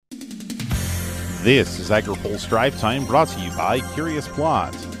This is AgriPulse Drive Time, brought to you by Curious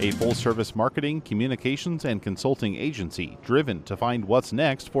Plot, a full-service marketing, communications, and consulting agency driven to find what's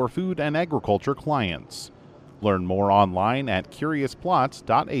next for food and agriculture clients. Learn more online at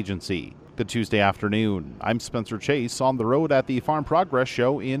curiousplot.agency. Good Tuesday afternoon. I'm Spencer Chase on the road at the Farm Progress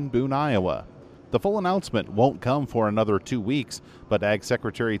Show in Boone, Iowa. The full announcement won't come for another 2 weeks, but Ag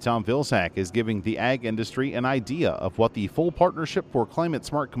Secretary Tom Vilsack is giving the ag industry an idea of what the full Partnership for Climate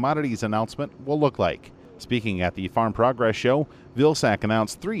Smart Commodities announcement will look like. Speaking at the Farm Progress Show, Vilsack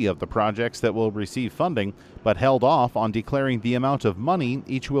announced 3 of the projects that will receive funding, but held off on declaring the amount of money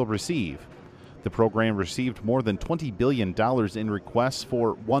each will receive. The program received more than $20 billion in requests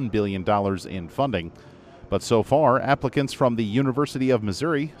for $1 billion in funding. But so far, applicants from the University of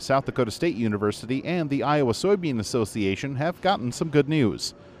Missouri, South Dakota State University, and the Iowa Soybean Association have gotten some good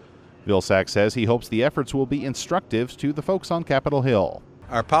news. Vilsack says he hopes the efforts will be instructive to the folks on Capitol Hill.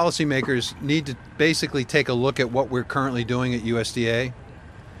 Our policymakers need to basically take a look at what we're currently doing at USDA,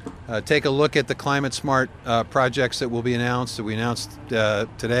 take a look at the climate smart projects that will be announced, that we announced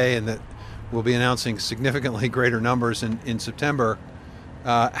today, and that we'll be announcing significantly greater numbers in September,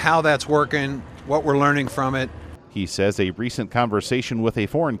 how that's working, what we're learning from it. He says a recent conversation with a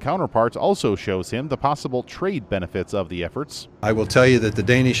foreign counterpart also shows him the possible trade benefits of the efforts. I will tell you that the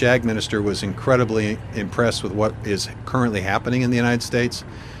Danish Ag Minister was incredibly impressed with what is currently happening in the United States,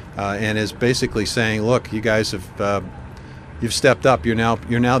 and is basically saying, look, you guys have you've stepped up. You're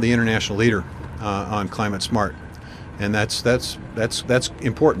now the international leader on climate smart. And that's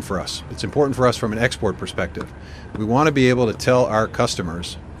important for us. It's important for us from an export perspective. We want to be able to tell our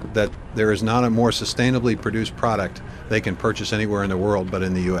customers that there is not a more sustainably produced product they can purchase anywhere in the world but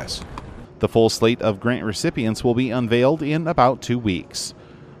in the U.S. The full slate of grant recipients will be unveiled in about 2 weeks.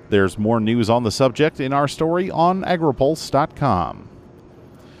 There's more news on the subject in our story on agripulse.com.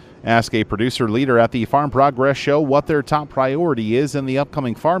 Ask a producer leader at the Farm Progress Show what their top priority is in the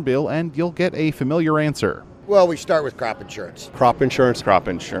upcoming Farm Bill, and you'll get a familiar answer. Well, we start with crop insurance. Crop insurance. Crop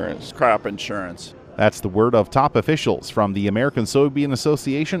insurance. Crop insurance. That's the word of top officials from the American Soybean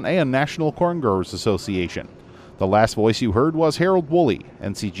Association and National Corn Growers Association. The last voice you heard was Harold Woolley,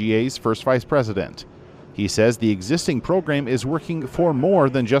 NCGA's first vice president. He says the existing program is working for more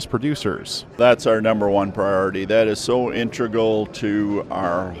than just producers. That's our number one priority. That is so integral to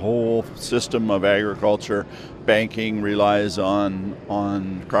our whole system of agriculture. Banking relies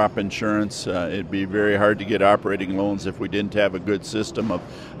on crop insurance. It'd be very hard to get operating loans if we didn't have a good system of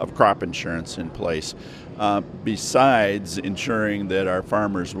crop insurance in place. Besides ensuring that our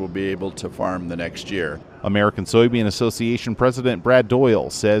farmers will be able to farm the next year. American Soybean Association President Brad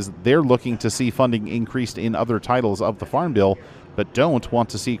Doyle says they're looking to see funding increased in other titles of the Farm Bill, but don't want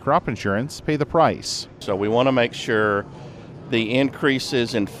to see crop insurance pay the price. So we want to make sure the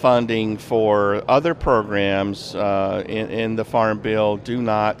increases in funding for other programs in the Farm Bill do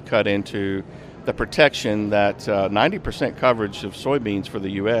not cut into the protection that 90% coverage of soybeans for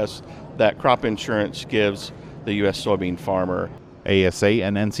the U.S. that crop insurance gives the U.S. soybean farmer. ASA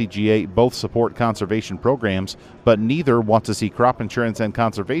and NCGA both support conservation programs, but neither want to see crop insurance and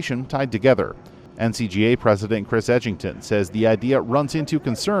conservation tied together. NCGA President Chris Edgington says the idea runs into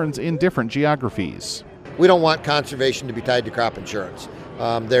concerns in different geographies. We don't want conservation to be tied to crop insurance.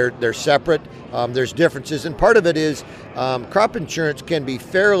 They're separate. There's differences, and part of it is crop insurance can be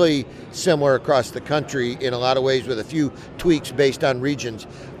fairly similar across the country in a lot of ways with a few tweaks based on regions.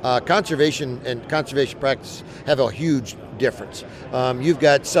 Conservation and conservation practices have a huge difference. You've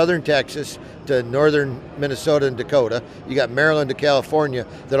got southern Texas to northern Minnesota and Dakota. You got Maryland to California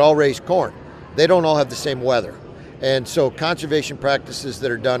that all raise corn. They don't all have the same weather. And so conservation practices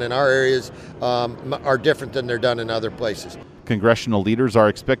that are done in our areas are different than they're done in other places. Congressional leaders are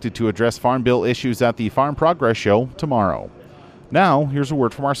expected to address Farm Bill issues at the Farm Progress Show tomorrow. Now, here's a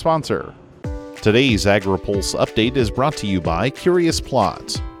word from our sponsor. Today's AgriPulse update is brought to you by Curious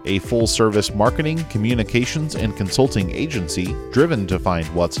Plot, a full-service marketing, communications, and consulting agency driven to find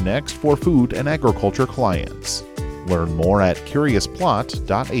what's next for food and agriculture clients. Learn more at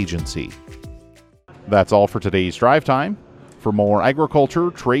curiousplot.agency. That's all for today's Drive Time. For more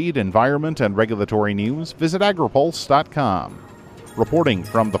agriculture, trade, environment, and regulatory news, visit agripulse.com. Reporting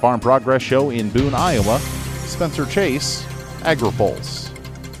from the Farm Progress Show in Boone, Iowa, Spencer Chase, AgriPulse.